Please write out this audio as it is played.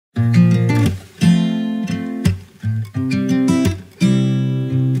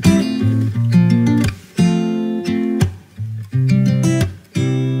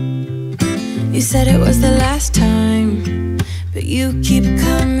said it was the last time, but you keep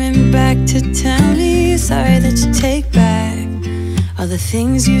coming back to tell me sorry that you take back all the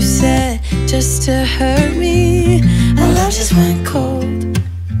things you said just to hurt me. Our love just went cold,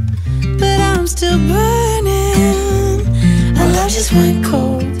 but I'm still burning. Our love just went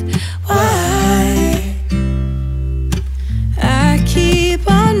cold. Why? I keep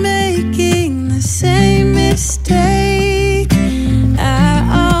on making the same mistake. I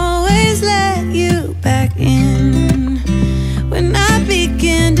always let you back in when I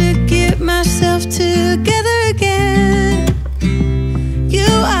begin to get myself together again. You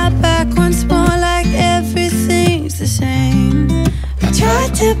are back once more like everything's the same. I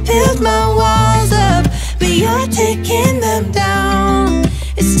tried to build my walls up, but you're taking them down.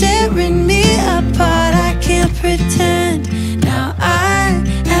 It's tearing me apart, I can't pretend. Now I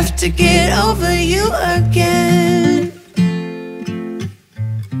have to get over you again.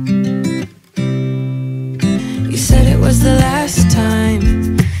 You said it was the last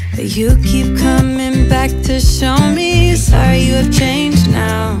time, but you keep coming back to show me sorry you have changed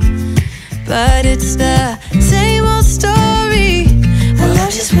now. But it's the same old story. Our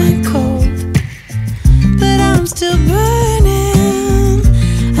love just went cold, but I'm still burning.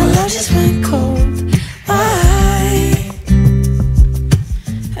 Our love just went cold. Why?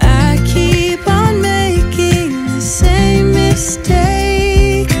 I keep on making the same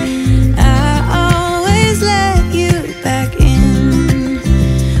mistake. I always let you back in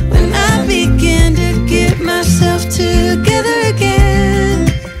when I begin to get myself together again.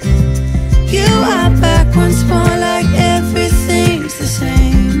 You are back once more like everything's the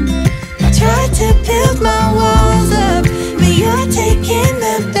same. I tried to build my walls up, but you're taking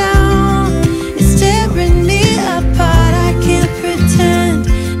them down. It's tearing me apart, I can't pretend.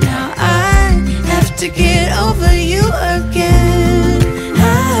 Now I have to get over you again.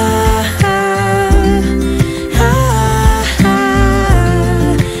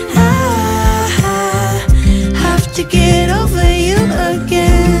 Have to get over you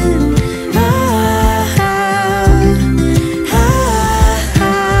again.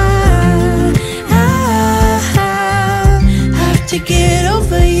 To get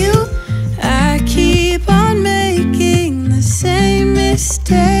over you, I keep on making the same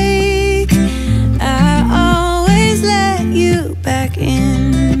mistake. I always let you back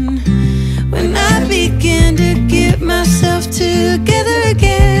in when I begin to get myself together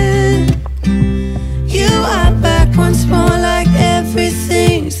again. You are back once more like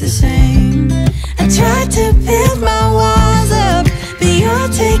everything's the same. I tried to build my walls up, but you're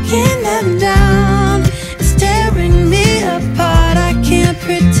taking them down. It's tearing me apart, I can't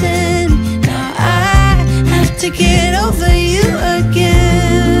pretend. Now I have to get over